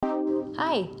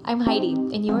Hi, I'm Heidi,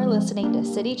 and you are listening to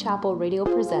City Chapel Radio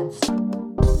Presents.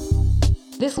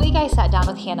 This week I sat down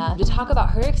with Hannah to talk about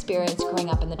her experience growing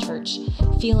up in the church,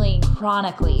 feeling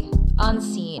chronically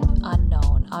unseen,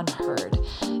 unknown, unheard,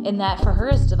 and that for her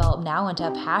has developed now into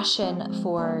a passion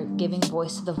for giving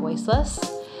voice to the voiceless,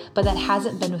 but that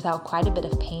hasn't been without quite a bit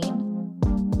of pain.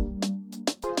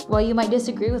 While you might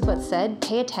disagree with what's said,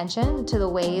 pay attention to the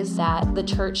ways that the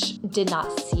church did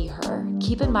not see her.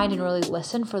 Keep in mind and really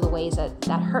listen for the ways that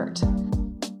hurt.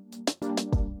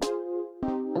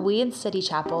 We in City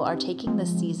Chapel are taking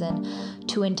this season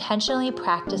to intentionally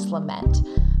practice lament,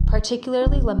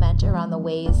 particularly lament around the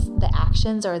ways the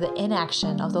actions or the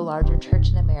inaction of the larger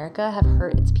church in America have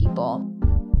hurt its people.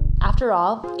 After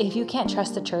all, if you can't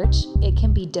trust the church, it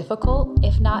can be difficult,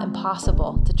 if not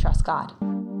impossible, to trust God.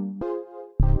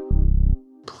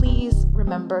 Please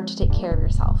remember to take care of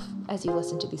yourself as you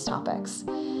listen to these topics.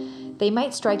 They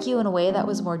might strike you in a way that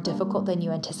was more difficult than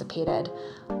you anticipated,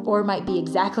 or might be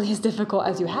exactly as difficult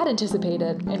as you had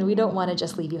anticipated, and we don't want to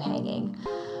just leave you hanging.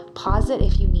 Pause it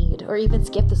if you need, or even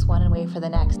skip this one and wait for the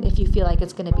next if you feel like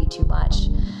it's going to be too much.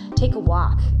 Take a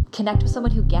walk, connect with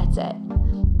someone who gets it.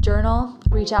 Journal,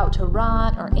 reach out to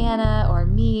Ron or Anna or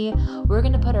me. We're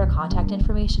going to put our contact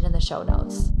information in the show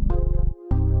notes.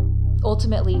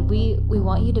 Ultimately, we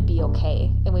want you to be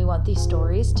okay, and we want these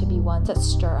stories to be ones that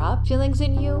stir up feelings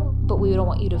in you, but we don't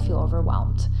want you to feel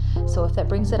overwhelmed. So if that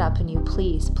brings it up in you,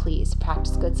 please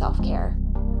practice good self-care.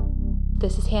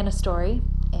 This is Hannah's story,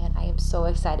 and I am so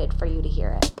excited for you to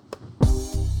hear it.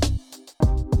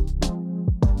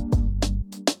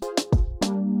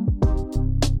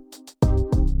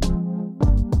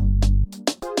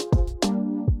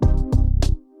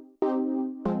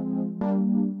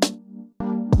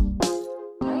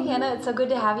 Hannah, it's so good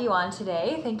to have you on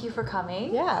today. Thank you for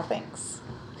coming. Yeah, thanks.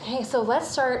 Okay, so let's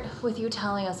start with you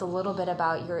telling us a little bit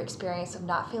about your experience of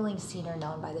not feeling seen or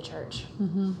known by the church.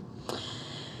 Mm-hmm.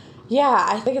 Yeah,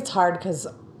 I think it's hard because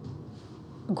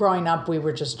growing up, we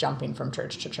were just jumping from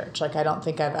church to church. Like, I don't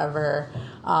think I've ever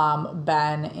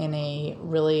been in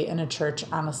a church,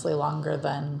 honestly, longer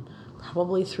than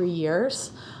probably 3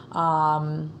 years.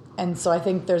 And so I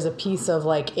think there's a piece of,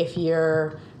 like, if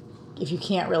you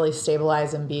can't really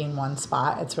stabilize and be in one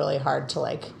spot, it's really hard to,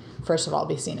 like, first of all,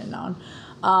 be seen and known.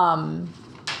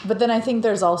 But then I think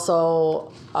there's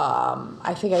also,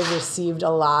 I think I've received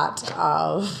a lot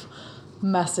of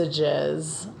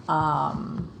messages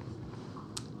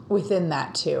within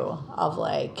that too, of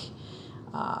like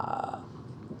a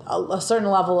certain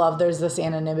level of there's this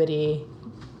anonymity.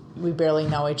 We barely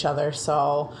know each other,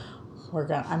 so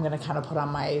I'm gonna kind of put on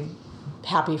my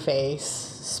happy face,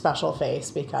 special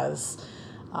face, because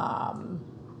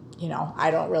I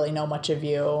don't really know much of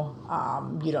you.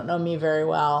 You don't know me very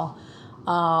well.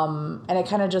 And it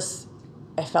kind of just,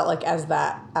 I felt like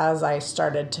as I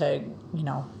started to,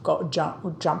 go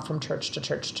jump from church to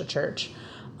church to church,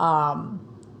 I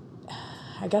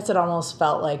guess it almost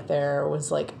felt like there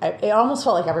was it almost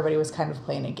felt like everybody was kind of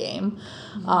playing a game.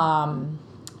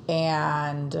 Mm-hmm.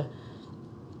 And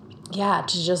yeah,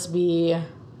 to just be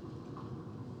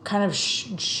kind of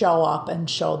show up and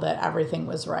show that everything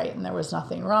was right and there was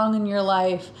nothing wrong in your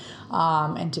life,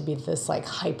 and to be this like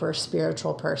hyper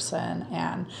spiritual person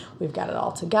and we've got it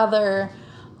all together.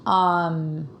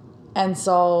 And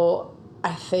so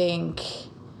I think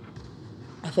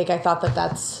I thought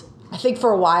I think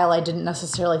for a while I didn't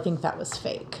necessarily think that was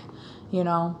fake,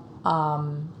 how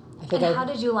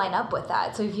did you line up with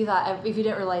that? So if you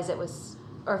didn't realize it was,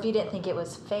 or if you didn't think it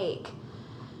was fake,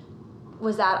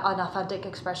 was that an authentic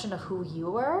expression of who you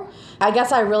were? I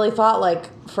guess I really thought, like,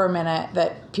 for a minute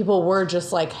that people were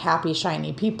just, like, happy,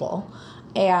 shiny people.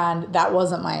 And that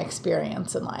wasn't my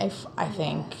experience in life. I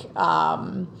think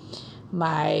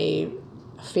my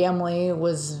family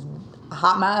was a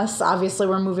hot mess. Obviously,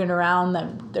 we're moving around.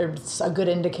 There's a good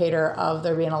indicator of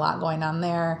there being a lot going on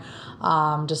there.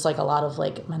 Just like a lot of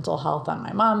like mental health on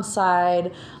my mom's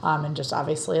side, and just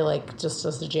obviously like just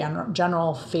as a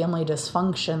general family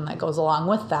dysfunction that goes along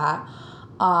with that.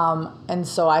 And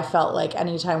so I felt like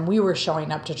anytime we were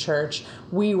showing up to church,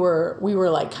 we were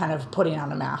like kind of putting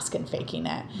on a mask and faking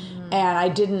it. Mm-hmm. And I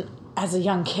didn't, as a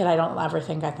young kid, I don't ever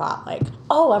think I thought like,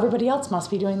 oh, everybody else must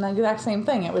be doing the exact same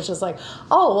thing. It was just like,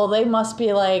 oh, well, they must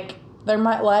be like, their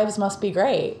lives must be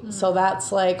great. Mm-hmm. So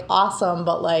that's like awesome.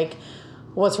 But like,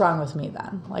 what's wrong with me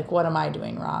then? Like, what am I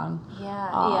doing wrong?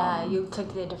 Yeah, you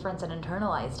took the difference and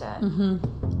internalized it.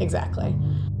 Mm-hmm. Exactly.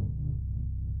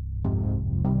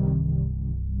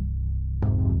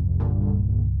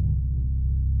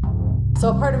 So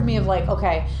a part of me of like,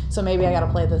 okay, so maybe I got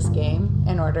to play this game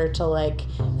in order to like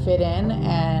fit in,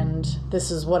 and this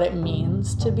is what it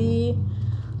means to be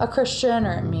a Christian,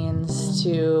 or it means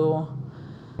to,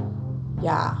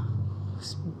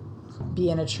 be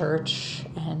in a church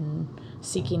and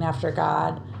seeking after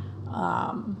God.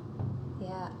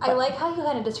 I like how you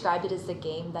kind of described it as the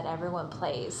game that everyone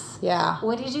plays. Yeah.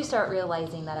 When did you start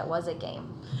realizing that it was a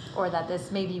game, or that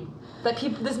this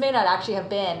may not actually have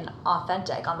been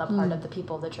authentic on the part of the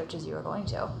people of the churches you were going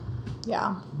to?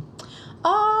 Yeah.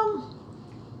 I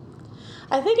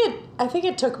think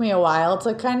it took me a while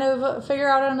to kind of figure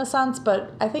out in a sense,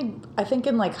 but I think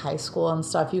in like high school and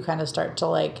stuff, you kind of start to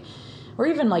like, or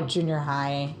even like junior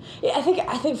hide. I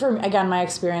think for me, again, my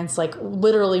experience, like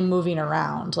literally moving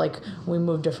around, like we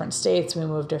moved different states, we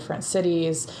moved different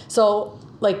cities. So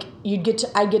like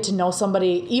I'd get to know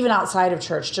somebody even outside of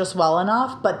church just well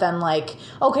enough, but then like,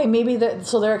 okay, maybe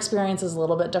so their experience is a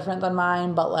little bit different than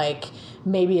mine, but like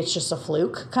maybe it's just a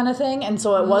fluke kind of thing. And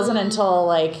so it wasn't until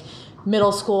like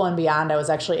middle school and beyond, I was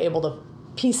actually able to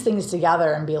piece things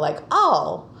together and be like,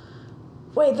 oh,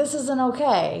 wait, this isn't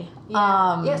okay.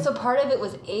 Yeah. So part of it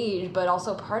was age, but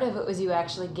also part of it was you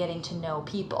actually getting to know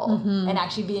people and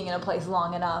actually being in a place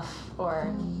long enough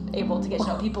or able to get to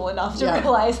know people enough to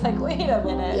realize, like, wait a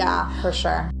minute. Yeah, for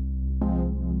sure.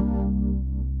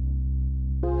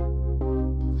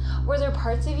 Were there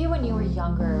parts of you when you were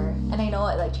younger, and I know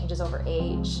it like changes over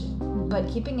age,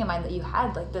 but keeping in mind that you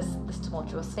had like this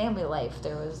tumultuous family life,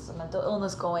 there was a mental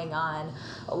illness going on,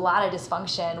 a lot of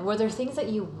dysfunction. Were there things that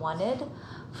you wanted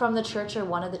from the church or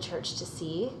wanted the church to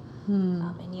see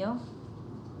in you?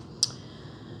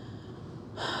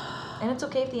 And it's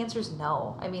okay if the answer is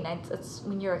no. I mean, it's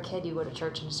when you're a kid, you go to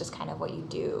church and it's just kind of what you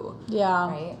do. Yeah.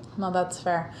 Right? No, that's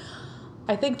fair.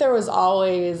 I think there was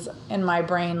always in my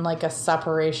brain like a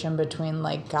separation between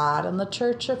like God and the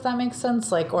church, if that makes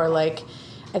sense. Like, or like,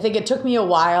 I think it took me a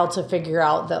while to figure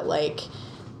out that like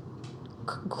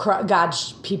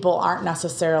God's people aren't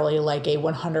necessarily like a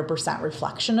 100%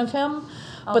 reflection of him.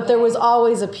 Okay. But there was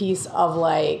always a piece of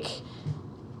like,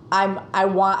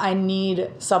 I need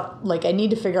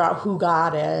to figure out who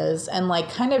God is and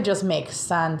like kind of just make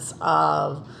sense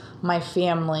of my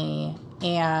family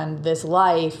and this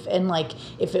life, and like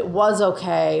if it was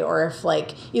okay, or if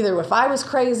like either if I was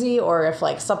crazy or if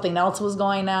like something else was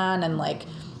going on and like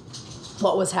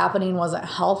what was happening wasn't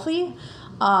healthy.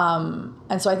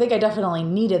 And so I think I definitely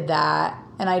needed that,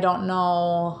 and I don't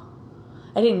know,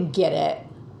 I didn't get it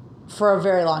for a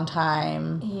very long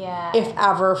time. Yeah. If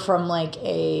ever, from like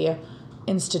a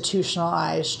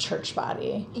institutionalized church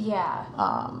body. Yeah.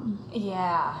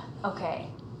 Yeah. Okay.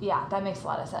 Yeah, that makes a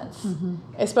lot of sense. Mm-hmm.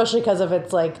 Especially because if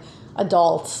it's like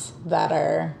adults that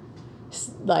are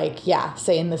like,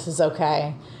 saying this is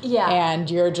okay. Yeah.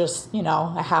 And you're just,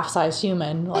 a half-sized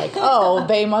human. Like, oh,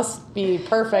 they must be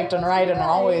perfect and right and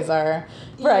always are.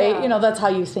 Right? Yeah. That's how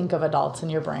you think of adults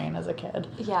in your brain as a kid.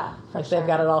 Yeah. Like they've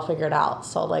got it all figured out.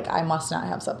 So like, I must not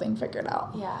have something figured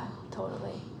out. Yeah,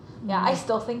 totally. Yeah, I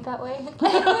still think that way.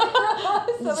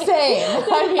 Same.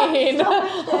 I mean,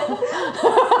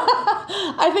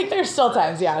 I think there's still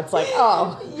times, it's like,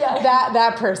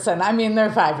 that person, I mean,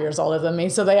 they're 5 years older than me,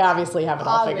 so they obviously have it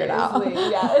all figured out.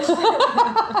 Yeah.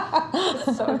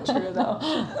 It's so true, though.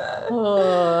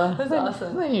 That's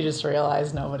awesome. Then you just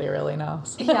realize nobody really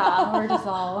knows. Yeah, we're just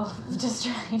all just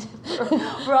trying to,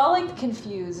 we're all like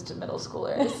confused middle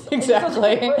schoolers.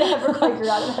 Exactly. We're never quite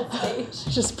got to that stage.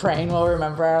 Just praying we'll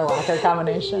remember our locker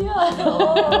combination. Yeah.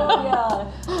 Oh, yeah.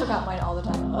 I forgot mine all the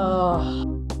time.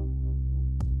 Oh.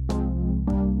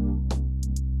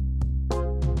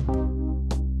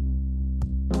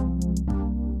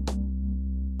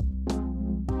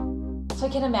 So I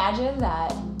can imagine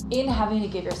that in having to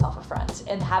give yourself a front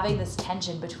and having this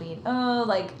tension between,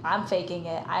 I'm faking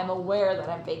it. I'm aware that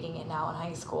I'm faking it now in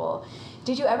high school.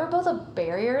 Did you ever build up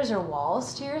barriers or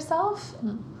walls to yourself?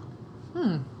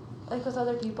 Like with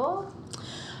other people?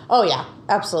 Oh, yeah,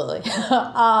 absolutely.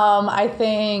 I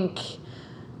think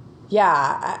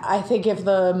if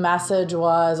the message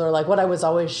was, or like what I was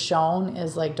always shown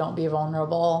is like, don't be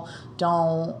vulnerable,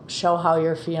 don't show how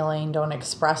you're feeling, don't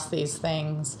express these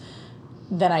things,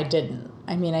 then I didn't.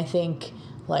 I mean, I think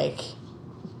like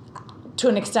to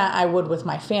an extent I would with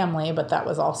my family, but that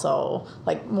was also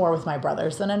like more with my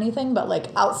brothers than anything. But like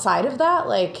outside of that,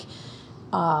 like,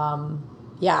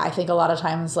 I think a lot of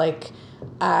times like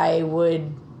I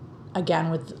would,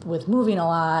 again, with moving a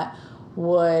lot,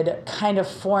 would kind of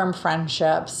form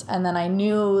friendships, and then I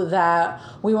knew that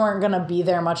we weren't going to be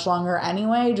there much longer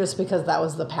anyway, just because that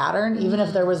was the pattern, even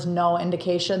if there was no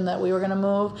indication that we were going to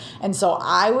move. And so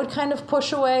I would kind of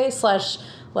push away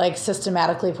 / like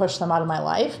systematically push them out of my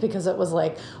life, because it was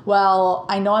like, well,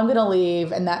 I know I'm going to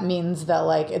leave, and that means that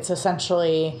like it's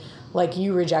essentially like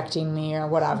you rejecting me or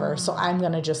whatever. So I'm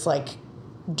going to just like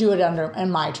do it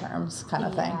in my terms kind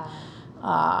of thing.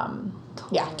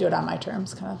 Totally. Do it on my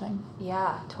terms kind of thing.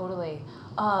 Yeah, totally.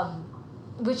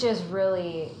 Which is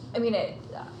really, I mean,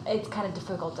 it's kind of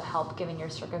difficult to help given your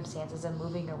circumstances and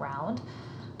moving around.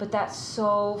 But that's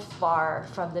so far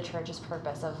from the church's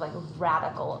purpose of like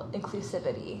radical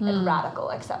inclusivity and radical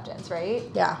acceptance, right?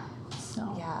 Yeah.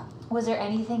 No. Yeah. Was there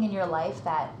anything in your life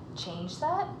that changed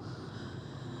that?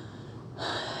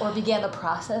 Or began the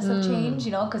process of change,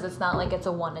 you know? Because it's not like it's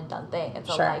a one and done thing. It's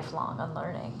a lifelong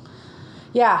unlearning.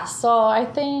 Yeah. So I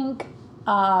think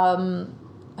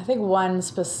one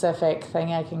specific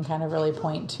thing I can kind of really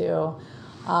point to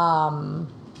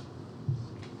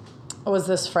was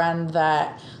this friend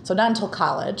that, so not until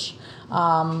college,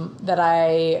 that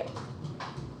I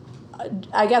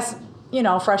guess, you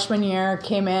know, freshman year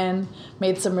came in,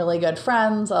 made some really good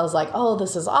friends. I was like, oh,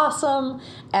 this is awesome.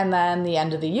 And then the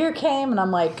end of the year came and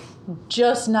I'm like,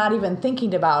 just not even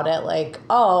thinking about it, like,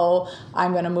 oh,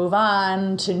 I'm going to move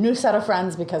on to new set of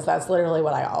friends because that's literally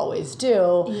what I always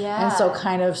do. Yeah. And so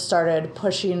kind of started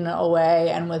pushing away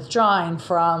and withdrawing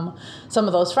from some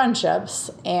of those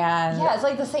friendships. And yeah, it's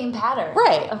like the same pattern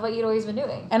of what you'd always been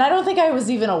doing. And I don't think I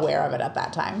was even aware of it at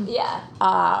that time. Yeah.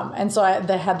 And so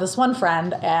they had this one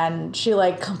friend, and she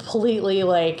like completely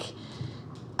like,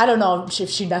 I don't know if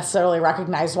she necessarily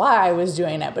recognized why I was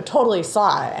doing it, but totally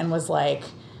saw it and was like,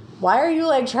 why are you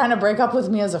like trying to break up with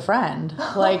me as a friend?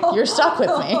 Like, you're stuck with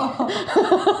me.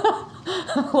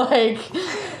 Like,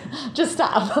 just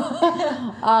stop.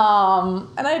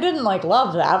 And I didn't like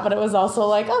love that, but it was also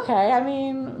like, okay, I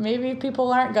mean, maybe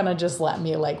people aren't going to just let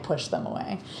me like push them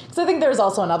away. Because I think there's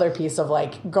also another piece of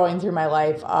like going through my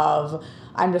life of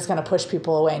I'm just going to push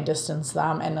people away and distance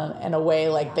them, and in a way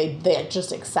like they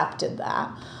just accepted that.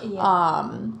 Yeah.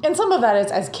 And some of that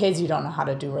is, as kids, you don't know how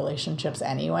to do relationships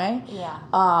anyway. Yeah.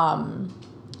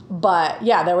 But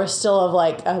yeah, there was still of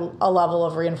like a level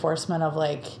of reinforcement of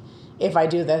like, if I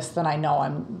do this, then I know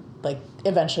I'm like,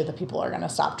 eventually the people are going to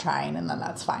stop trying, and then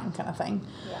that's fine kind of thing.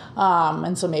 Yeah.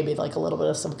 And so maybe like a little bit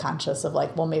of subconscious of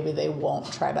like, well, maybe they'll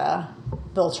try to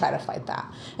fight that.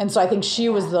 And so I think she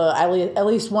was at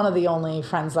least one of the only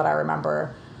friends that I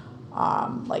remember,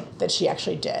 like that she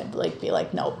actually did like be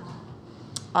like, nope.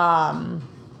 And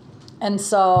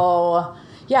so,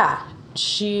 yeah,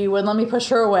 she would let me push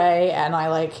her away, and I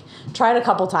like tried a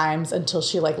couple times until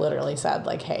she like literally said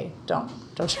like, hey, don't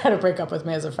try to break up with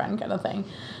me as a friend kind of thing.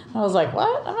 I was like,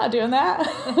 what? I'm not doing that.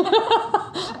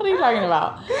 What are you talking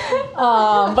about?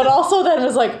 But also then it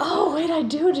was like, oh, wait, I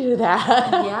do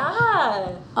that. Yeah.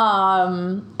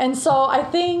 And so I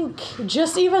think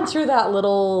just even through that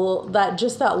little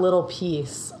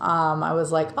piece, I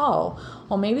was like, oh,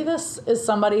 well, maybe this is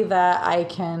somebody that I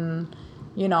can,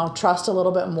 you know, trust a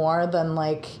little bit more than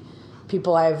like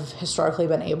people I've historically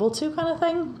been able to kind of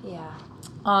thing. Yeah.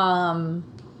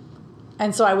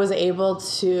 And so I was able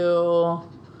to,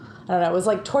 I don't know, it was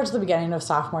like towards the beginning of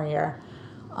sophomore year.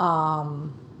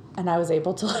 And I was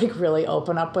able to like really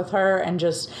open up with her, and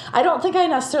just, I don't think I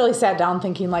necessarily sat down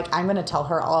thinking like, I'm going to tell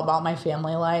her all about my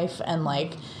family life and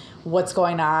like what's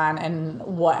going on and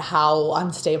how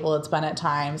unstable it's been at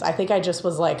times. I think I just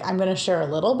was like, I'm going to share a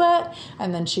little bit.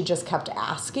 And then she just kept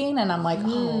asking, and I'm like,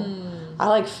 oh, I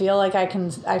like feel like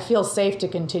I feel safe to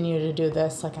continue to do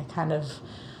this. Like I kind of,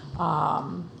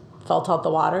 felt out the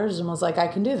waters and was like, I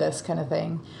can do this kind of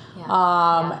thing.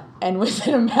 Yeah. And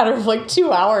within a matter of like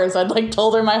 2 hours, I'd like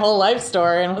told her my whole life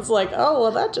story and was like, oh, well,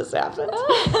 that just happened.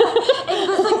 It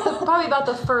was like probably about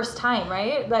the first time,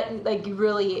 right? That like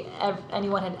really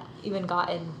anyone had even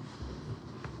gotten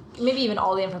maybe even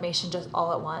all the information just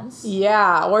all at once.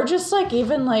 Yeah. Or just like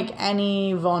even like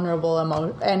any vulnerable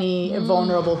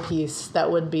vulnerable piece that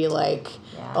would be like,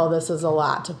 oh, this is a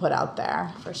lot to put out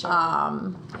there. For sure.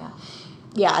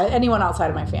 Yeah, anyone outside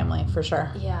of my family, for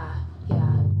sure. Yeah.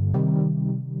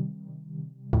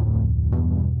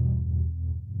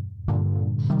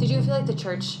 Did you feel like the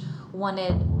church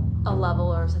wanted a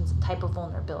level or some type of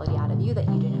vulnerability out of you that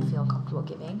you didn't feel comfortable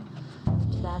giving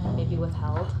to them and maybe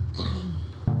withheld?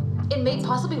 It may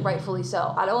possibly rightfully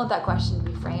so. I don't want that question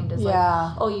to be framed as like,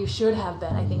 oh, you should have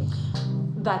been. I think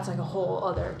that's like a whole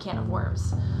other can of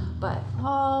worms. But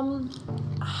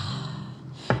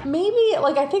maybe,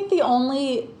 like, I think the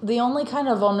only kind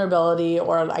of vulnerability,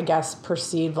 or I guess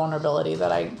perceived vulnerability,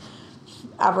 that I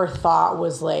ever thought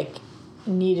was like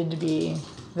needed to be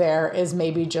there is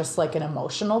maybe just like an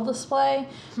emotional display.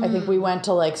 I think we went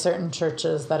to like certain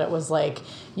churches that it was like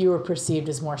you were perceived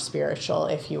as more spiritual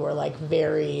if you were like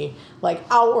very like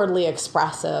outwardly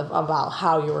expressive about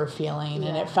how you were feeling.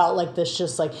 And it felt like this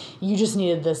just like you just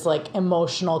needed this like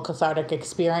emotional cathartic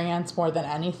experience more than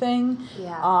anything.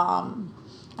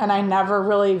 And I never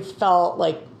really felt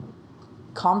like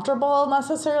comfortable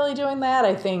necessarily doing that.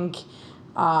 I think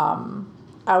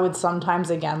I would sometimes,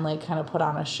 again, like kind of put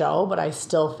on a show, but I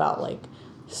still felt like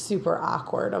super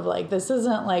awkward of like, this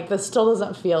still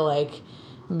doesn't feel like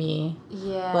me.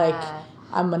 Yeah. Like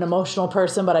I'm an emotional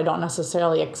person, but I don't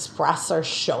necessarily express or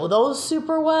show those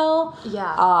super well.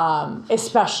 Yeah.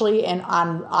 Especially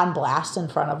on blast in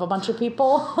front of a bunch of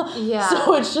people. Yeah.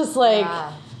 So it's just like,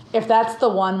 if that's the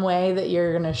one way that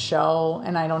you're going to show,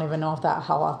 and I don't even know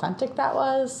how authentic that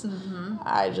was,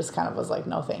 I just kind of was like,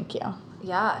 no, thank you.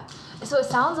 Yeah. So it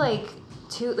sounds like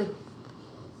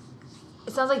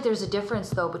there's a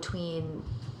difference though between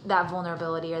that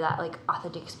vulnerability or that like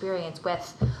authentic experience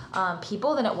with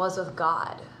people than it was with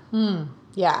God. Yeah,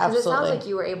 absolutely. Because it sounds like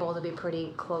you were able to be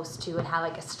pretty close to and have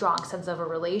like a strong sense of a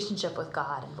relationship with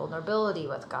God and vulnerability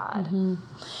with God.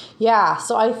 Yeah.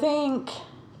 So I think,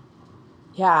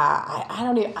 I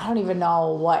don't even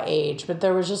know what age, but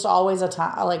there was just always a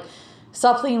time like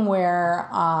something where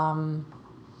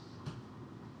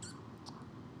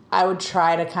I would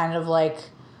try to kind of like,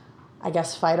 I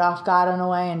guess, fight off God in a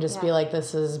way and just be like,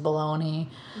 this is baloney.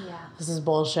 Yeah. This is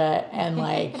bullshit. And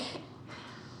like,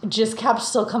 just kept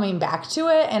still coming back to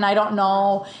it. And I don't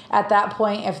know at that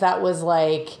point if that was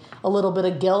like a little bit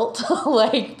of guilt,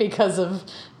 like because of,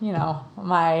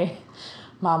 my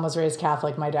mom was raised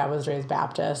Catholic, my dad was raised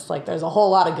Baptist. Like there's a whole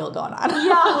lot of guilt going on.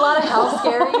 Yeah, a lot of hell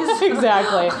scaries.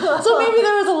 Exactly. So maybe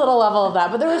there was a little level of that,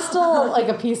 but there was still like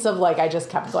a piece of like, I just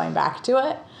kept going back to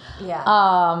it. Yeah.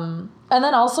 And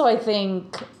then also I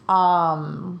think,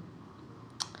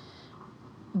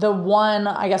 the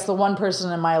one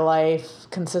person in my life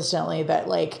consistently that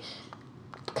like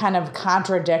kind of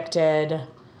contradicted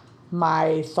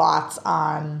my thoughts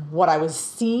on what I was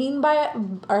seeing by it,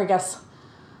 or I guess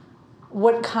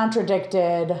what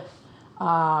contradicted,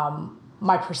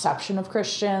 my perception of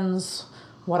Christians,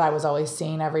 what I was always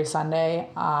seeing every Sunday,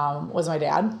 was my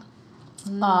dad.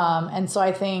 And so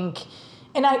I think,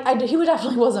 and he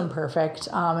definitely wasn't perfect,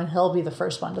 and he'll be the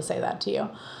first one to say that to you.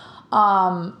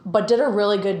 But did a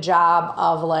really good job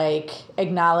of like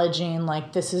acknowledging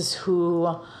like, this is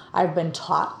who I've been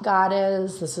taught God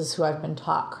is. This is who I've been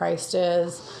taught Christ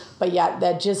is. But yet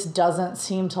that just doesn't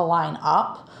seem to line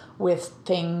up with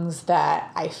things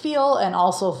that I feel and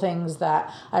also things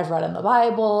that I've read in the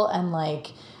Bible and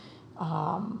like,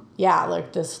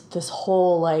 like this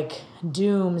whole like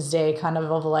doomsday kind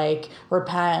of like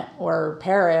repent or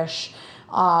perish,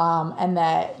 and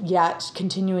that yet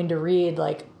continuing to read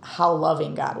like how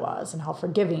loving God was and how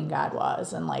forgiving God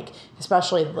was and like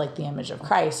especially like the image of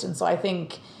Christ. And so I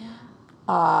think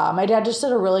my dad just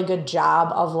did a really good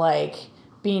job of like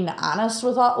being honest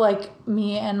with all, like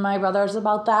me and my brothers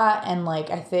about that. And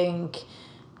like I think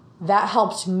that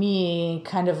helped me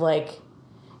kind of like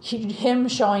him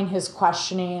showing his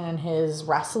questioning and his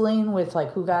wrestling with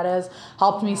like who God is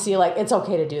helped me see like it's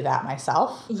okay to do that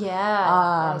myself.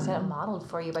 Yeah. He said it modeled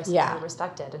for you by someone you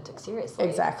respected and took seriously.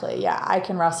 Exactly. Yeah. I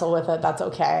can wrestle with it. That's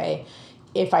okay.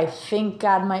 If I think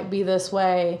God might be this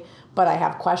way, but I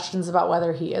have questions about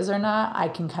whether he is or not, I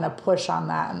can kind of push on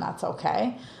that and that's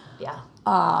okay. Yeah.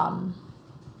 Not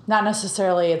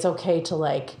necessarily it's okay to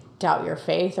like doubt your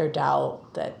faith or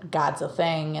doubt that God's a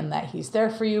thing and that he's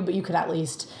there for you, but you can at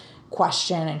least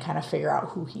question and kind of figure out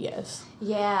who he is.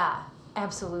 Yeah,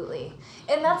 absolutely.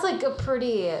 And that's like a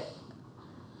pretty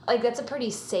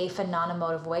safe and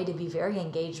non-emotive way to be very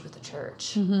engaged with the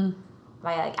church.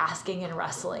 By like asking and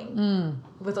wrestling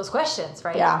with those questions,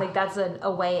 right? Yeah. Like that's a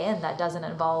way in that doesn't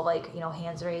involve like,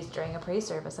 hands raised during a praise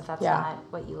service if that's not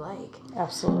what you like.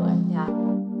 Absolutely. Yeah.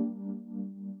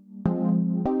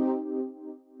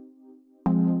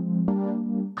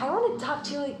 I want to talk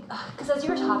to you, like, because as you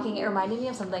were talking, it reminded me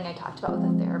of something I talked about with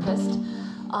a therapist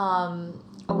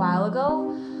a while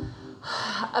ago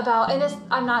about, and this,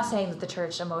 I'm not saying that the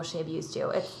church emotionally abused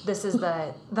you. This is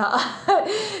I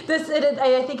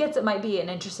think it might be an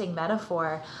interesting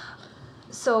metaphor.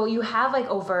 So you have like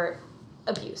overt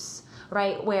abuse,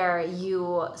 right? Where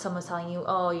someone's telling you,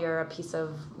 oh, you're a piece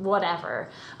of whatever.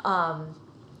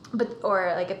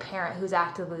 Or like a parent who's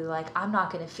actively like, I'm not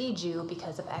going to feed you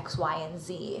because of X, Y, and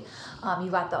Z. You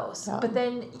got those. Yeah. But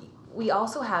then we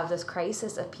also have this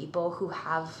crisis of people who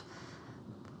have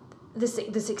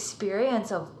this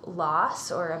experience of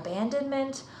loss or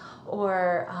abandonment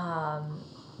or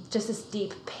just this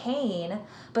deep pain,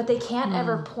 but they can't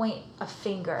ever point a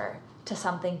finger to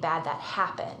something bad that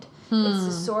happened. It's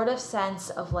a sort of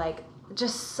sense of like,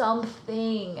 just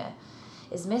something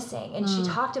is missing. And she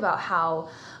talked about how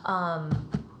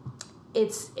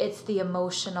it's the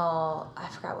emotional, I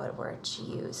forgot what word she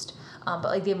used, but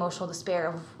like the emotional despair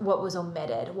of what was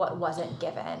omitted, what wasn't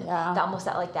given. Yeah. Almost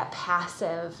that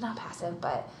passive, not passive,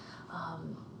 but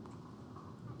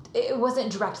it wasn't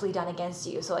directly done against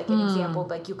you. So like an example,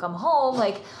 like you come home,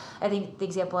 like I think the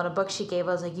example in a book she gave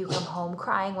was like you come home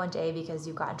crying one day because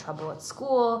you got in trouble at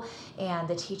school and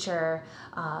the teacher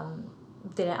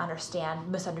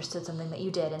misunderstood something that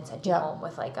you did and sent you home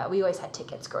with like, we always had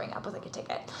tickets growing up with like a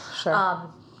ticket.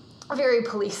 Sure. Very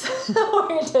police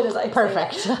oriented as I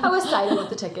Perfect. say. I was cited with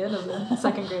the ticket as a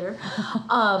second grader.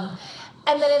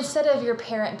 And then instead of your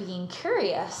parent being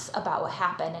curious about what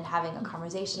happened and having a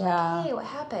conversation like, hey, what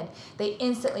happened? They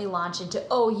instantly launch into,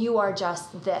 oh, you are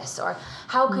just this, or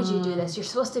how could you do this? You're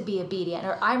supposed to be obedient,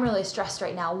 or I'm really stressed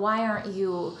right now. Why aren't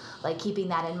you like keeping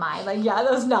that in mind? Like, yeah,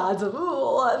 those nods of,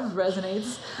 ooh, that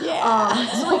resonates. Yeah.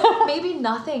 So like maybe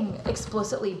nothing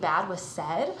explicitly bad was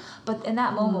said, but in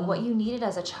that moment, what you needed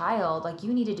as a child, like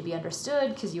you needed to be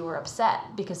understood because you were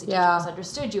upset because the teacher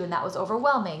misunderstood you and that was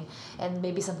overwhelming. And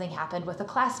maybe something happened with a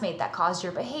classmate that caused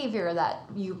your behavior that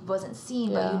you wasn't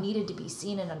seen, but you needed to be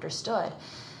seen and understood.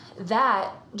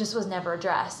 That just was never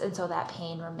addressed, and so that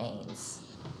pain remains.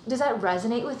 Does that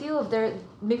resonate with you? If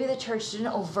maybe the church didn't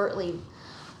overtly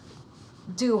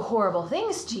do horrible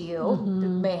things to you,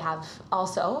 may have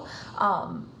also,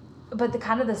 but the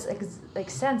kind of this like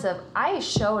sense of I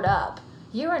showed up.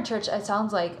 You were in church, it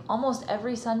sounds like, almost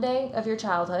every Sunday of your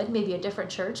childhood, maybe a different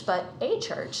church, but a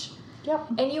church. Yep.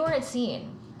 And you weren't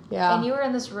seen. Yeah. And you were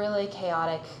in this really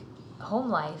chaotic home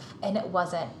life, and it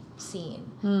wasn't seen.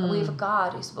 And we have a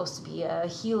God who's supposed to be a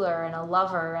healer and a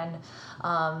lover and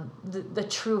the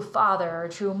true father or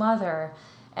true mother.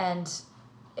 And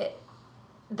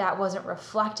that wasn't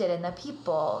reflected in the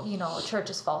people,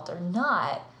 church's fault or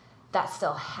not, that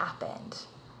still happened.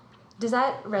 Does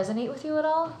that resonate with you at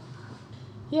all?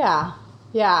 Yeah.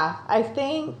 I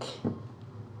think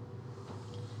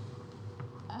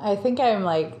I'm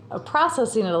like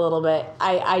processing it a little bit.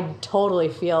 I totally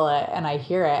feel it and I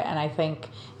hear it. And I think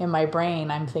in my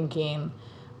brain, I'm thinking,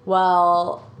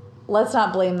 well, let's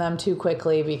not blame them too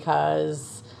quickly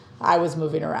because I was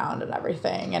moving around and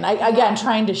everything. And again,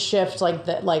 trying to shift like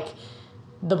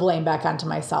the blame back onto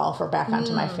myself or back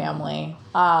onto my family.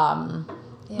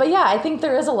 But yeah, I think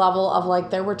there is a level of like,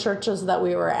 there were churches that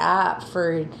we were at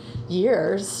for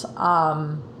years,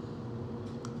 and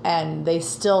they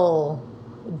still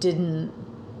didn't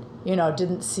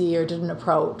see or didn't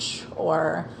approach,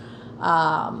 or,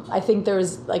 I think there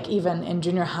was like, even in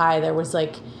junior high, there was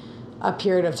like a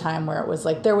period of time where it was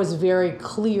like, there was very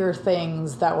clear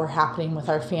things that were happening with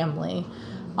our family,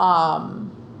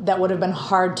 that would have been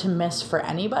hard to miss for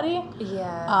anybody.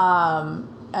 Yeah.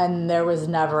 And there was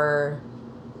never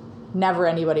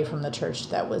anybody from the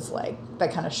church that was like,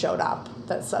 that kind of showed up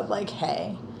that said like,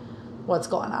 hey, what's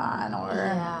going on?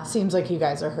 Or seems like you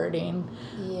guys are hurting.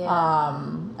 Yeah.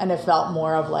 And it felt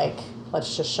more of like,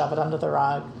 let's just shove it under the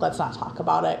rug. Let's not talk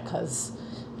about it. 'Cause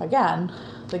again,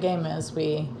 the game is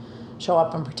we show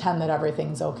up and pretend that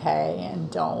everything's okay and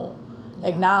don't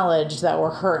acknowledge that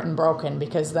we're hurt and broken,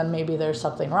 because then maybe there's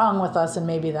something wrong with us, and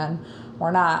maybe then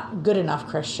we're not good enough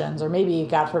Christians, or maybe,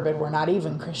 God forbid, we're not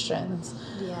even Christians.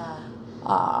 Yeah.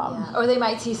 Or they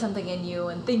might see something in you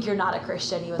and think you're not a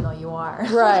Christian even though you are.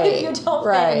 Right. You don't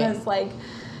fit in this like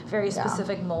very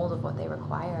specific mold of what they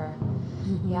require.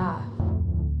 Mm-hmm. Yeah.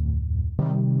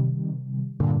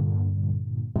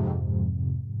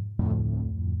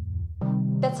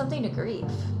 That's something to grieve.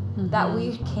 Mm-hmm. That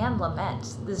we can lament.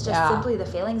 This is just simply the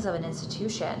failings of an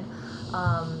institution.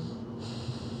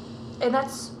 And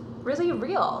that's really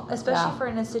real, especially for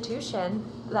an institution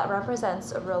that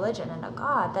represents a religion and a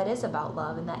God that is about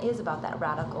love and that is about that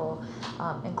radical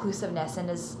inclusiveness and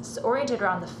is oriented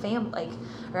around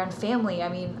around family. I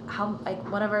mean,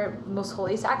 one of our most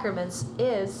holy sacraments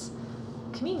is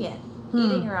communion,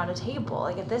 eating around a table.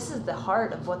 Like, if this is the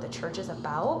heart of what the church is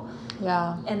about,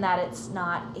 and that it's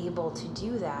not able to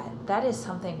do that, that is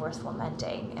something worth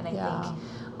lamenting. And I think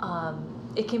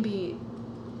it can be.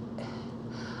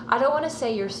 I don't want to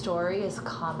say your story is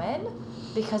common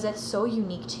because it's so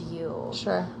unique to you.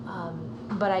 Sure.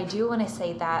 But I do want to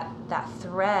say that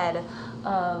thread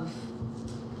of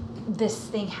this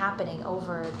thing happening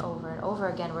over and over and over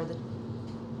again, where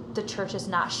the church is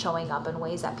not showing up in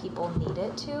ways that people need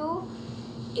it to,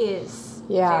 is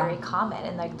very common.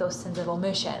 And like those sins of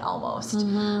omission almost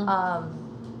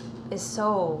is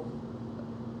so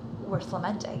worth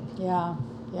lamenting. Yeah.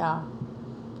 Yeah.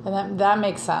 And that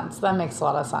makes sense. That makes a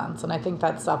lot of sense. And I think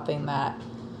that's something that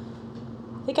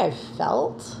I think I've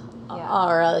felt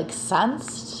or like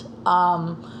sensed.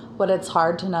 But it's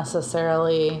hard to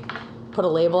necessarily put a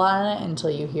label on it until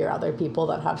you hear other people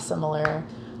that have similar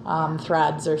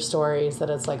threads or stories that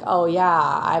it's like, oh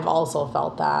yeah, I've also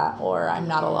felt that, or I'm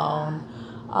not alone.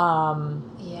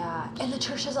 And the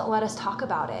church doesn't let us talk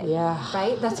about it. Yeah.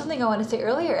 Right? That's something I want to say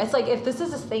earlier. It's like, if this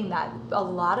is a thing that a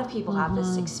lot of people have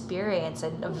this experience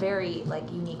in a very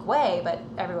like unique way, but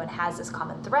everyone has this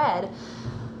common thread,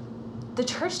 the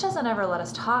church doesn't ever let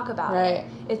us talk about it.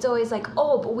 It's always like,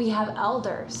 oh, but we have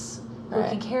elders who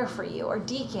can care for you, or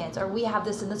deacons, or we have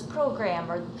this in this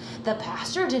program, or the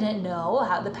pastor didn't know,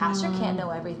 how the pastor can't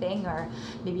know everything, or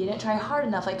maybe you didn't try hard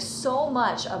enough. Like, so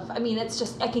much of, I mean, it's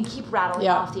just, I can keep rattling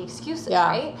off the excuses,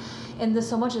 right? And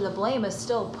so much of the blame is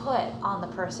still put on the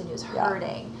person who's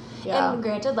hurting. And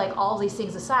granted, like, all these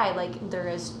things aside, like, there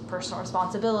is personal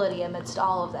responsibility amidst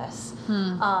all of this.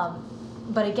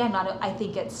 But again, I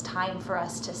think it's time for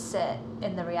us to sit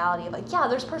in the reality of like, yeah,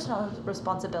 there's personal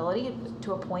responsibility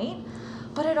to a point,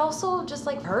 but it also just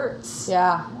like hurts.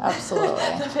 Yeah, absolutely.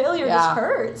 The failure just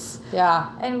hurts.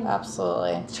 Yeah, and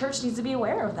absolutely. The church needs to be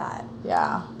aware of that.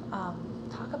 Yeah.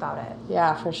 Talk about it.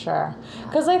 Yeah, for sure.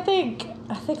 Because I think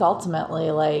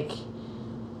ultimately, like,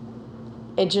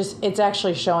 it's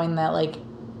actually showing that like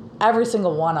every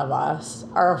single one of us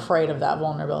are afraid of that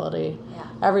vulnerability. Yeah.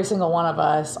 Every single one of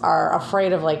us are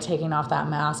afraid of like taking off that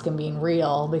mask and being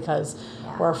real, because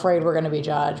we're afraid we're going to be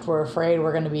judged. We're afraid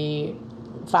we're going to be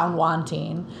found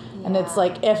wanting. Yeah. And it's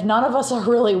like, if none of us are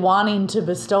really wanting to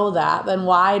bestow that, then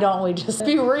why don't we just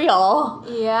be real?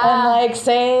 And like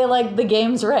say like the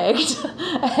game's rigged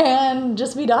and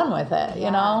just be done with it,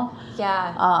 you know?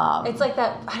 Yeah. It's like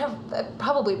that,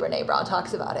 probably Brene Brown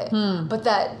talks about it, but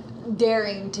that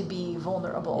daring to be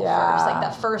vulnerable first, like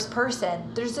that first person,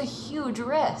 there's a huge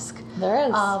risk. There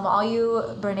is. All you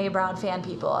Brene Brown fan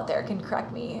people out there can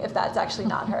correct me if that's actually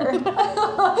not her.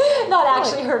 Not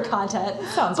actually her content.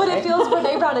 Sounds but right. It feels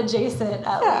Brene Brown adjacent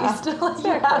at least. Like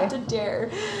you have to dare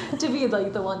to be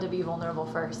like the one to be vulnerable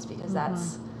first, because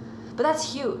that's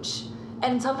huge.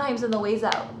 And sometimes in the ways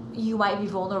that you might be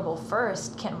vulnerable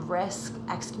first can risk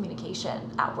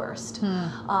excommunication at worst,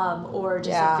 or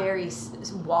just very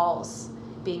walls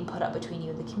being put up between you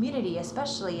and the community,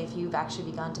 especially if you've actually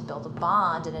begun to build a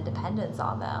bond and a dependence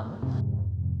on them.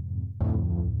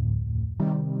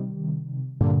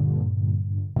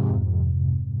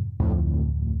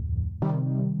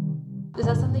 Is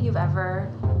that something you've ever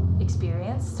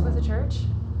experienced with the church?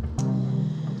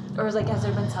 Or has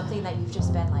there been something that you've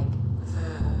just been like,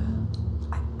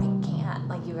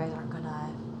 like you guys aren't gonna,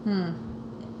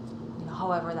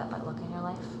 however that might look in your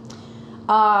life?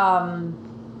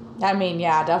 I mean,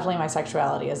 yeah, definitely my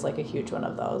sexuality is like a huge one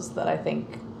of those that I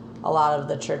think a lot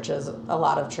of churches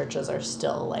are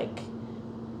still like,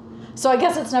 so I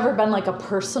guess it's never been like a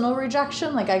personal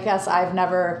rejection. Like, I guess I've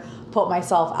never put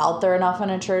myself out there enough in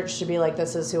a church to be like,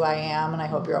 this is who I am and I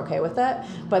hope you're okay with it.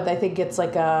 But I think it's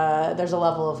like there's a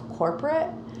level of corporate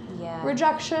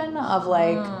rejection of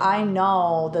like, I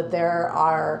know that there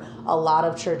are a lot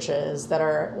of churches that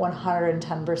are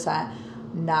 110%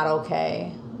 not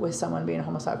okay with someone being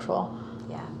homosexual.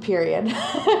 Yeah. Period.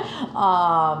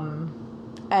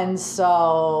 And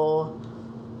so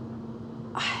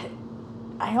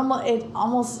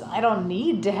I don't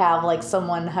need to have like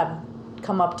someone have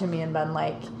come up to me and been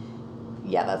like,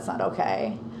 yeah, that's not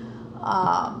okay.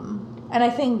 And I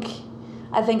think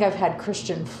I've had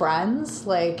Christian friends,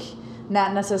 like,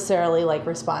 not necessarily like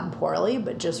respond poorly,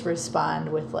 but just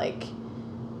respond with like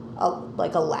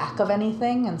a lack of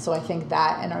anything. And so I think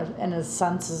that in a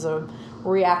sense is a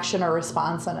reaction or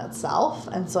response in itself.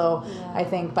 And so I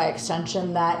think by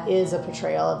extension, that is a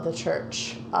portrayal of the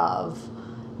church of,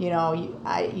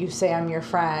 you say I'm your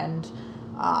friend,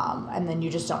 and then you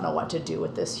just don't know what to do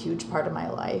with this huge part of my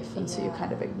life. And so you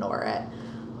kind of ignore it.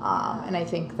 And I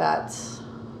think that's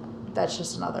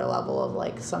just another level of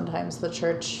like, sometimes the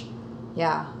church,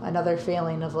 another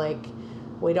feeling of like,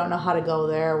 we don't know how to go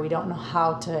there. We don't know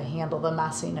how to handle the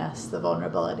messiness, the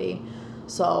vulnerability.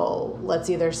 So let's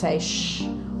either say shh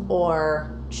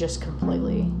or just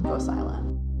completely go silent.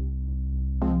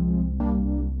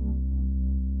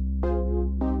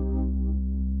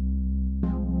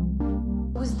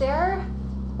 Was there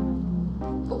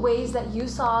ways that you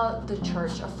saw the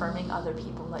church affirming other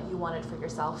people that you wanted for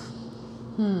yourself?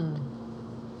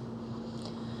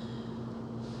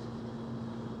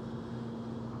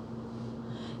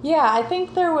 Yeah, I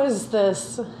think there was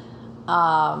this,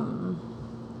 I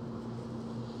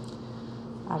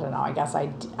I don't know, I guess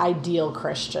ideal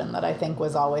Christian that I think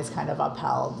was always kind of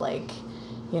upheld. Like,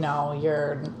 you know,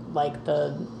 you're like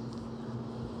the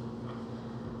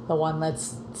one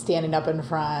that's standing up in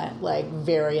front, like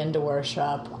very into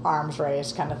worship, arms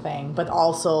raised kind of thing, but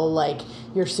also like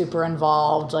you're super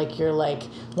involved, like you're like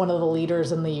one of the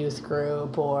leaders in the youth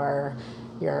group, or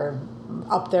you're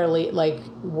up there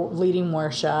leading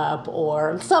worship,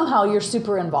 or somehow you're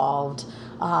super involved.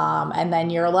 And then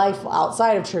your life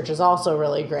outside of church is also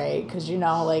really great because, you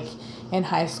know, like in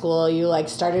high school, you like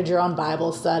started your own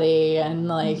Bible study, and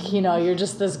like, you know, you're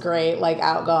just this great, like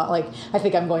outgoing, like I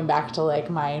think I'm going back to like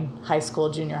my high school,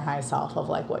 junior high self of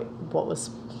like what was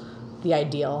the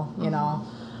ideal, you know,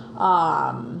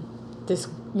 this,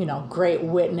 you know, great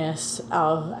witness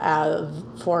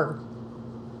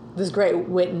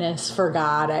for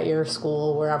God at your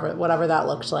school, whatever that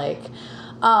looked like.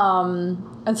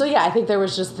 And so, yeah, I think there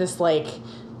was just this, like,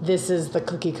 this is the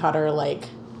cookie cutter, like,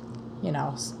 you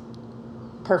know,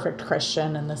 perfect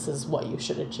Christian, and this is what you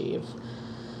should achieve.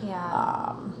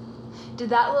 Yeah. Did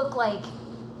that look like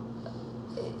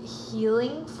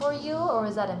healing for you, or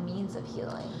was that a means of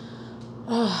healing?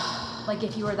 Like,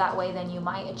 if you were that way, then you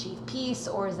might achieve peace,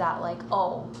 or is that like,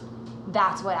 oh,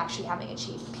 that's what actually having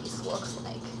achieved peace looks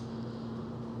like?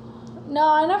 No,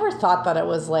 I never thought that it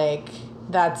was like,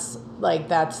 that's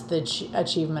the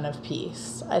achievement of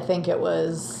peace. I think it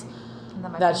was,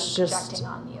 that's just projecting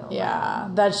on you. Yeah,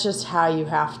 that's just how you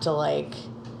have to, like,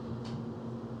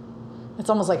 it's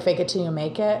almost like fake it till you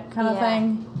make it kind of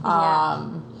thing.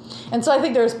 And so I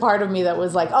think there's part of me that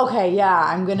was like, okay, yeah,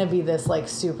 I'm gonna be this like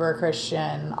super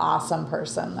Christian, awesome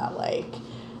person that like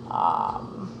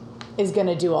is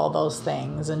gonna do all those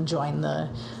things and join the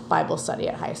Bible study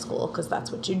at high school because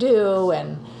that's what you do.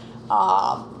 And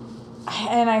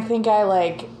I think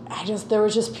there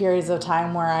was just periods of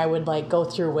time where I would like go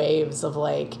through waves of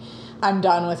like, I'm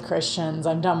done with Christians,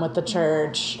 I'm done with the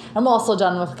church, I'm also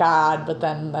done with God, but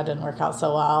then that didn't work out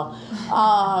so well.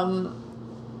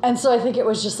 And so I think it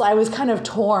was just, I was kind of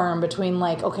torn between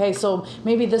like, okay, so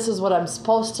maybe this is what I'm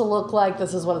supposed to look like,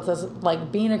 this is what it says,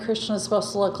 like being a Christian is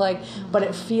supposed to look like, but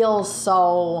it feels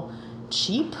so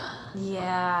cheap.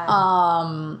 Yeah.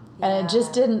 And it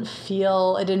just didn't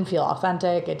feel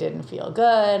authentic. It didn't feel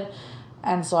good.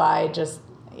 And so I just,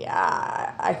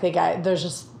 I think there's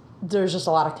just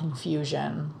a lot of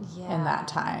confusion in that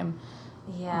time.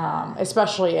 Yeah.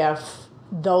 Especially if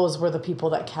those were the people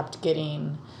that kept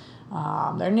getting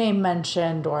their name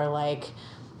mentioned or like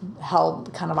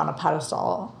held kind of on a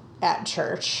pedestal at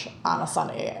church on a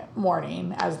Sunday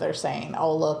morning as they're saying,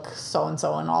 oh, look,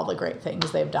 so-and-so and all the great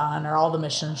things they've done or all the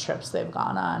mission trips they've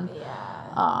gone on.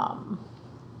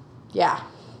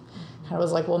 I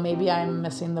was like, well, maybe I'm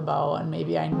missing the boat and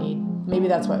maybe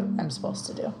that's what I'm supposed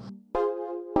to do.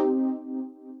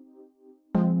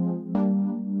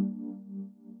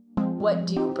 What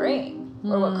do you bring?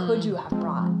 Or what could you have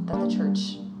brought that the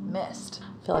church missed?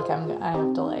 I feel like I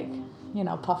have to like,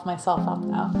 puff myself up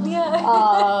now.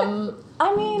 Yeah.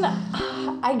 I mean,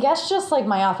 I guess just like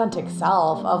my authentic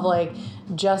self of like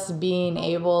just being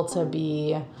able to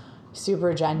be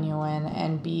super genuine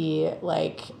and be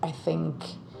like, I think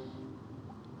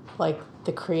like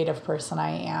the creative person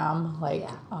I am, like,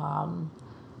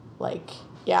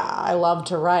 I love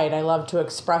to write. I love to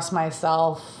express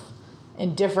myself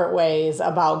in different ways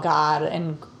about God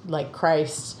and like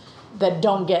Christ that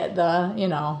don't get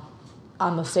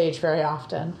on the stage very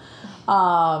often.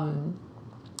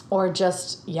 Or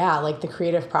just, like the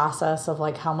creative process of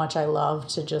like how much I love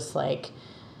to just like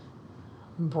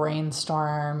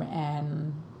brainstorm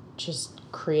and just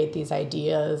create these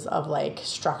ideas of like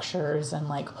structures and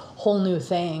like whole new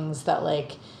things that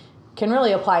like can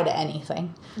really apply to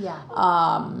anything. Yeah.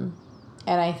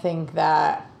 And I think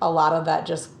that a lot of that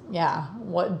just,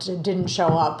 what didn't show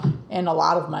up in a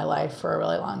lot of my life for a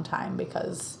really long time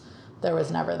because there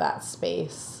was never that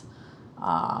space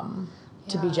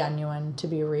to be genuine, to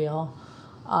be real,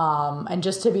 and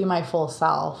just to be my full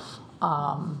self.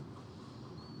 Can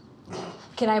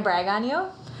I brag on you?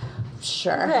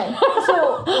 Sure. Okay.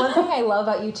 So one thing I love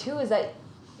about you too is that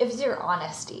it's your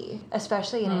honesty,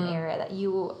 especially in an area that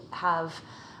you have.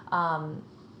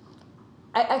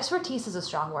 Expertise is a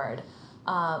strong word.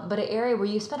 But an area where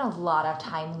you spend a lot of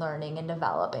time learning and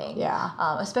developing,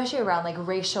 especially around like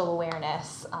racial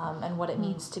awareness and what it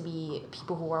means to be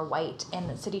people who are white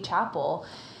in City Chapel.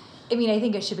 I mean, I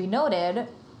think it should be noted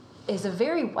is a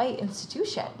very white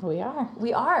institution. We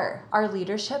are. Our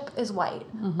leadership is white.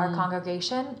 Mm-hmm. Our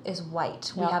congregation is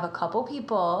white. We have a couple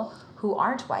people who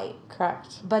aren't white.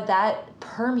 Correct. But that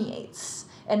permeates.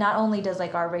 And not only does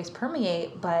like our race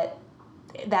permeate, but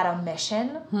that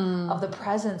omission of the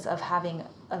presence of having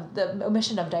the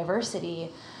omission of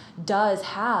diversity does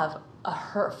have a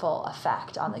hurtful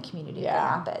effect on the community of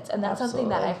Grand Rapids. And that's something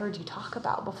that I've heard you talk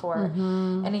about before.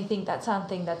 And I think that's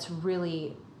something that's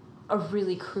really a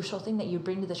really crucial thing that you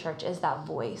bring to the church is that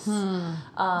voice.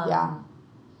 Yeah.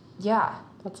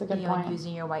 That's a good point.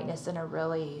 Using your whiteness in a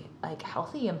really like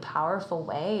healthy and powerful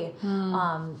way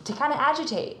to kind of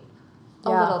agitate a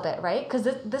little bit, right? Because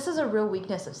this is a real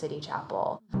weakness of City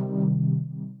Chapel.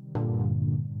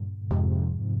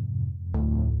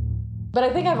 But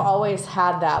I think I've always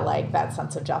had that, like, that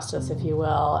sense of justice, if you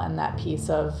will, and that piece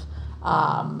of,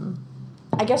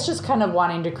 I guess, just kind of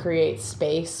wanting to create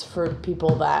space for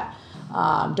people that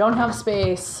don't have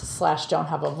space / don't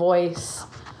have a voice,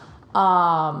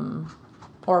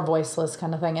 or voiceless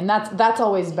kind of thing. And that's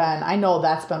always been, I know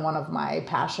that's been one of my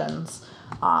passions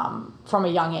from a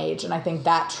young age. And I think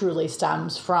that truly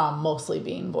stems from mostly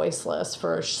being voiceless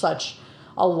for such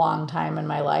a long time in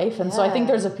my life. And so I think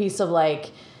there's a piece of,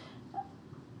 like,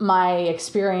 my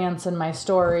experience and my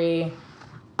story,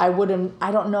 I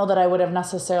don't know that I would have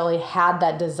necessarily had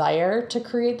that desire to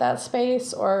create that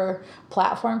space or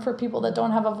platform for people that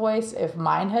don't have a voice if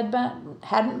mine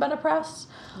hadn't been oppressed.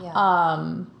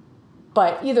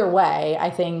 But either way, I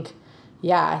think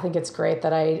it's great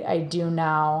that I do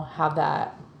now have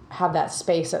that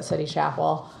space at City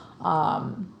Chapel.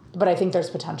 But I think there's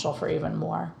potential for even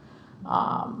more,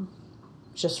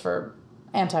 just for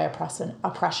anti-oppression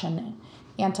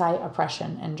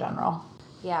in general.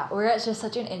 Yeah, we're at just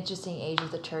such an interesting age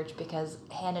of the church because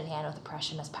hand in hand with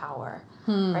oppression is power,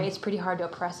 right? It's pretty hard to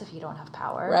oppress if you don't have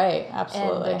power. Right,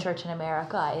 absolutely. And the church in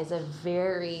America is a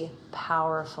very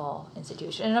powerful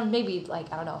institution. And maybe,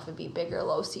 like, I don't know if it'd be big or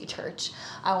low C church.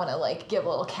 I want to, like, give a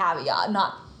little caveat.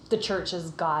 Not the church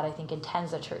as God, I think,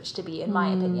 intends the church to be, in my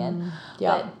opinion.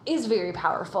 But is very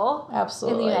powerful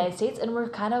in the United States. And we're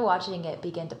kind of watching it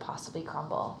begin to possibly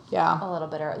crumble a little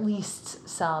bit, or at least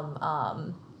some...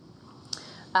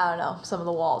 I don't know, some of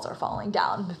the walls are falling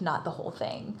down, if not the whole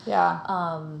thing.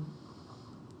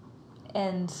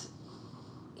 And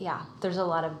there's a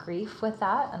lot of grief with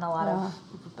that and a lot of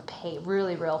pain,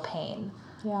 really real pain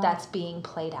that's being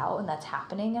played out and that's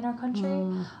happening in our country.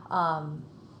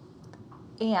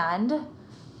 And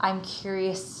I'm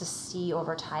curious to see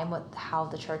over time how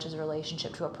the church's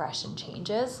relationship to oppression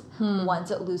changes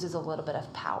once it loses a little bit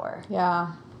of power.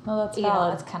 No, that's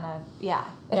valid. It's kind of, if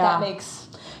that makes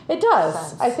it does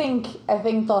sense. I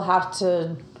think they'll have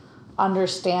to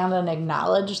understand and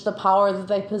acknowledge the power that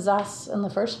they possess in the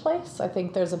first place. I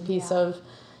think there's a piece of,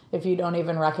 if you don't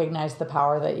even recognize the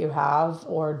power that you have,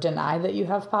 or deny that you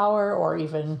have power, or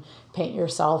even paint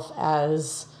yourself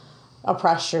as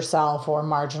oppressed yourself or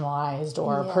marginalized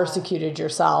or persecuted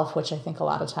yourself, which I think a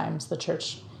lot of times the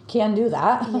church can do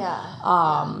that.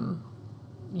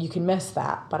 You can miss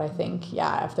that. But I think,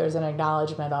 if there's an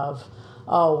acknowledgement of,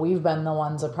 we've been the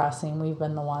ones oppressing, we've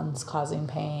been the ones causing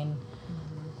pain,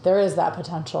 there is that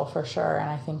potential for sure. And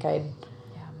I think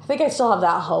I still have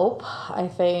that hope. I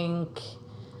think,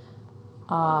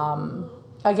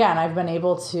 again, I've been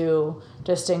able to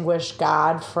distinguish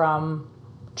God from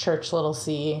church little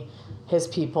c, his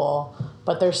people,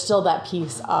 but there's still that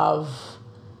piece of,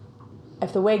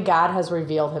 if the way God has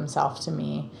revealed himself to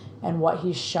me and what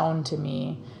he's shown to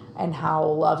me and how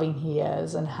loving he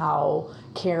is and how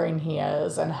caring he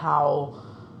is and how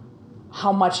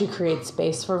much he creates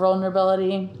space for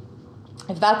vulnerability,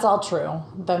 if that's all true,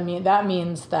 then that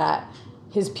means that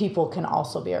his people can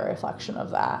also be a reflection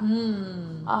of that.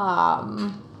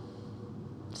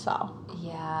 So.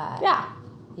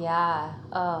 Yeah.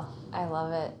 Oh, I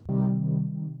love it.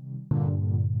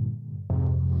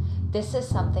 This is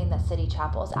something that City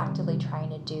Chapel is actively trying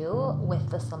to do with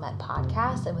the Lament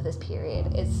podcast and with this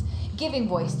period, is giving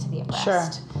voice to the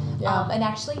oppressed. And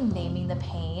actually naming the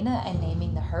pain and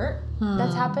naming the hurt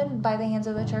that's happened by the hands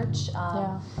of the church,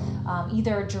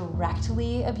 either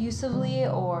directly abusively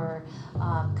or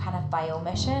kind of by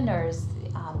omission, or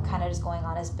kind of just going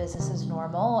on as business as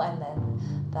normal, and then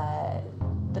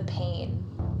the pain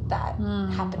that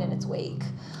happened in its wake.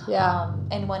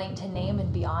 And wanting to name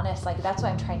and be honest, like, that's why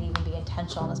I'm trying to even be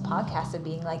intentional on this podcast of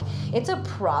being like, it's a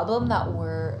problem that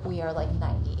we are like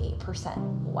 98%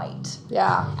 white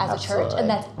as a church, and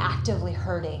that's actively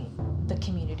hurting the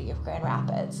community of Grand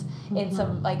Rapids in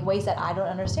some like ways that I don't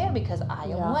understand because I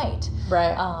am white.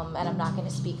 And I'm not going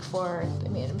to speak for, I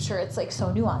mean, I'm sure it's like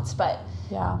so nuanced, but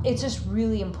it's just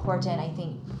really important, I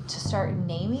think, to start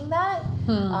naming that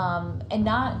and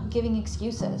not giving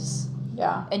excuses.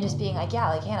 And just being like,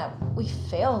 like, Hannah, we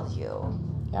failed you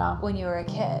when you were a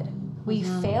kid. We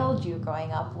failed you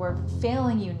growing up. We're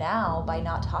failing you now by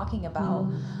not talking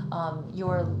about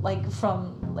your, like,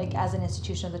 from, like, as an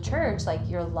institution of the church, like,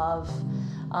 your love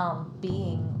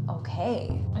being okay.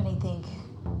 And I think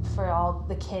for all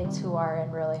the kids who are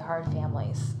in really hard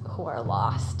families who are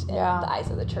lost in the eyes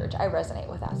of the church, I resonate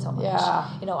with that so much.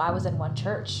 You know, I was in one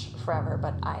church forever,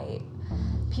 but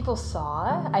people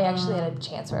saw. I actually had a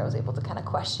chance where I was able to kind of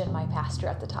question my pastor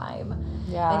at the time.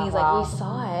 And he's like, we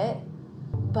saw it,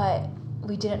 but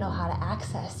we didn't know how to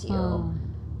access you.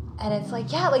 And it's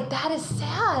like, like, that is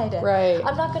sad. Right.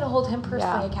 I'm not going to hold him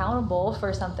personally accountable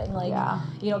for something like,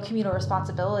 you know, communal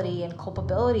responsibility and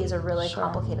culpability is a really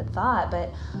complicated thought,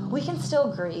 but we can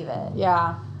still grieve it.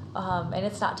 And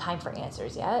it's not time for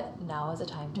answers yet. Now is a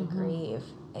time to grieve.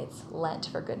 It's Lent,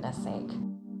 for goodness sake.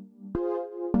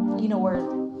 You know, where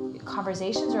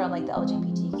conversations around, like, the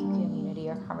LGBTQ community,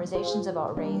 or conversations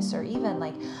about race, or even,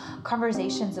 like,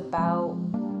 conversations about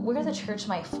where the church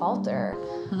might falter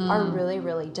are really,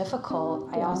 really difficult.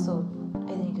 I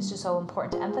think it's just so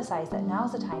important to emphasize that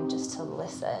now's the time just to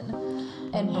listen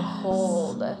and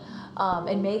behold,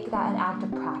 and make that an act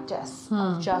of practice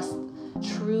of just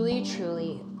truly,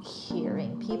 truly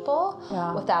hearing people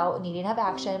without needing to have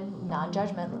action,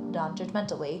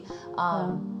 non-judgmentally.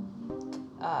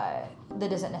 That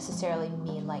doesn't necessarily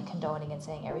mean, like, condoning and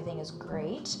saying everything is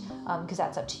great, because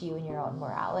that's up to you and your own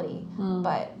morality.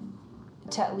 But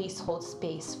to at least hold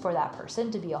space for that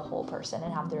person to be a whole person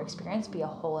and have their experience be a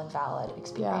whole and valid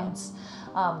experience.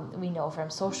 We know from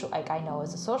I know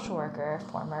as a social worker,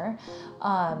 former,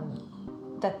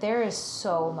 that there is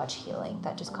so much healing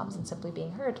that just comes in simply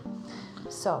being heard.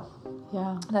 So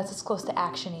that's as close to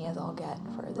action-y as I'll get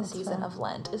for the season of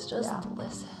Lent, is just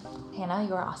listen. Hannah,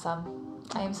 you are awesome.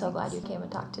 I am so glad you came and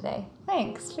talked today.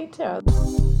 Thanks. Me too.